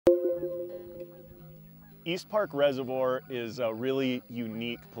East Park Reservoir is a really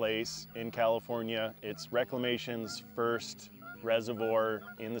unique place in California. It's Reclamation's first reservoir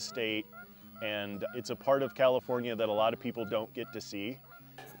in the state, and it's a part of California that a lot of people don't get to see.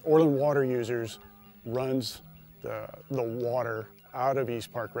 Orland Water Users runs the water out of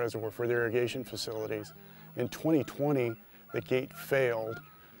East Park Reservoir for their irrigation facilities. In 2020, the gate failed.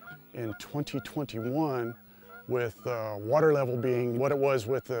 In 2021, with water level being what it was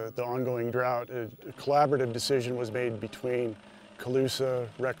with the ongoing drought, a collaborative decision was made between Colusa,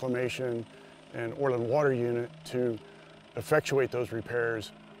 Reclamation, and Orland Water Unit to effectuate those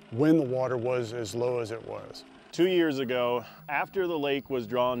repairs when the water was as low as it was. 2 years ago, after the lake was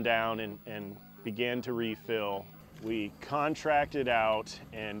drawn down and began to refill, we contracted out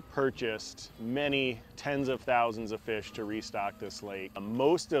and purchased many tens of thousands of fish to restock this lake.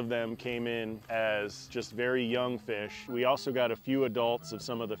 Most of them came in as just very young fish. We also got a few adults of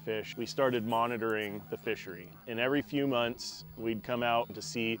some of the fish. We started monitoring the fishery, and every few months we'd come out to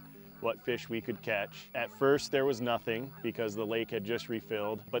see what fish we could catch. At first there was nothing because the lake had just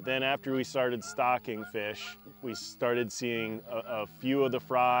refilled, but then after we started stocking fish, we started seeing a few of the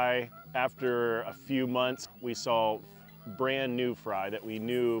fry. After a few months, we saw brand new fry that we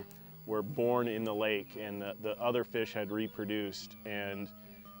knew were born in the lake, and the other fish had reproduced. And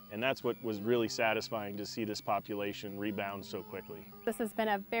that's what was really satisfying, to see this population rebound so quickly. This has been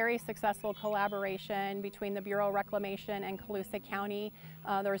a very successful collaboration between the Bureau of Reclamation and Colusa County.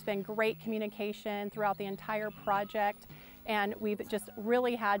 There's been great communication throughout the entire project, and we've just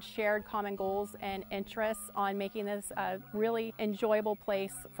really had shared common goals and interests on making this a really enjoyable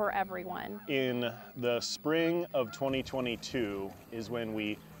place for everyone. In the spring of 2022 is when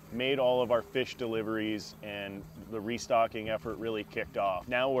we made all of our fish deliveries and the restocking effort really kicked off.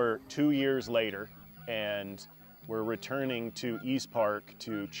 Now we're 2 years later, and we're returning to East Park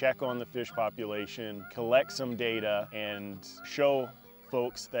to check on the fish population, collect some data, and show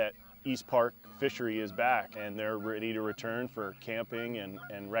folks that East Park Fishery is back and they're ready to return for camping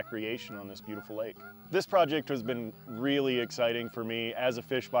and recreation on this beautiful lake. This project has been really exciting for me as a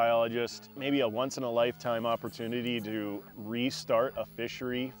fish biologist, maybe a once-in-a-lifetime opportunity to restart a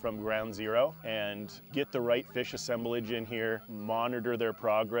fishery from ground zero and get the right fish assemblage in here, monitor their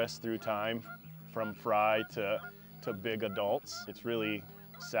progress through time from fry to big adults. It's really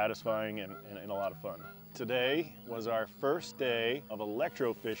satisfying and a lot of fun. Today was our first day of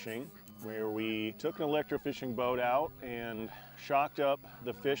electrofishing, where we took an electrofishing boat out and shocked up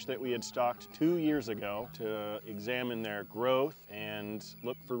the fish that we had stocked 2 years ago to examine their growth and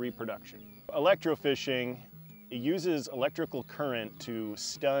look for reproduction. Electrofishing, it uses electrical current to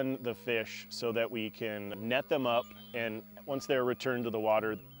stun the fish so that we can net them up, and once they're returned to the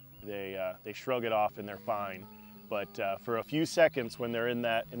water, they shrug it off and they're fine. But for a few seconds when they're in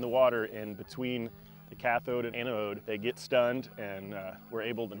the water and between the cathode and anode, they get stunned, and we're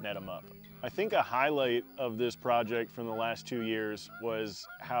able to net them up. I think a highlight of this project from the last 2 years was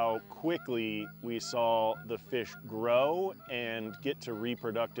how quickly we saw the fish grow and get to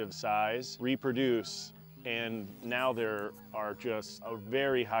reproductive size, reproduce, and now there are just a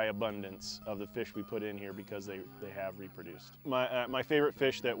very high abundance of the fish we put in here because they have reproduced. My favorite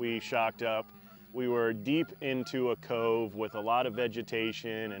fish that we shocked up, we were deep into a cove with a lot of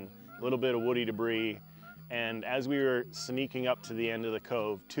vegetation and a little bit of woody debris, and as we were sneaking up to the end of the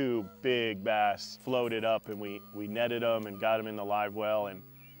cove, 2 big bass floated up, and we netted them and got them in the live well, and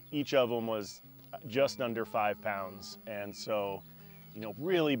each of them was just under 5 pounds. And so, you know,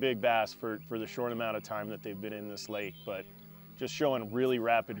 really big bass for the short amount of time that they've been in this lake, but just showing really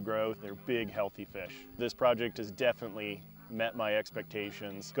rapid growth. They're big, healthy fish. This project has definitely met my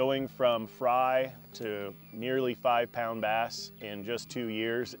expectations. Going from fry to nearly 5-pound bass in just 2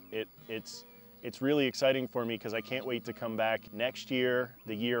 years, it's really exciting for me because I can't wait to come back next year,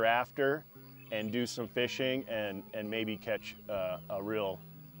 the year after, and do some fishing and maybe catch a real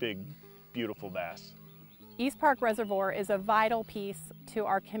big, beautiful bass. East Park Reservoir is a vital piece to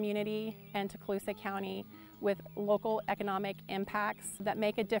our community and to Colusa County, with local economic impacts that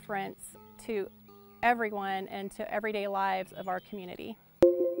make a difference to everyone and to everyday lives of our community.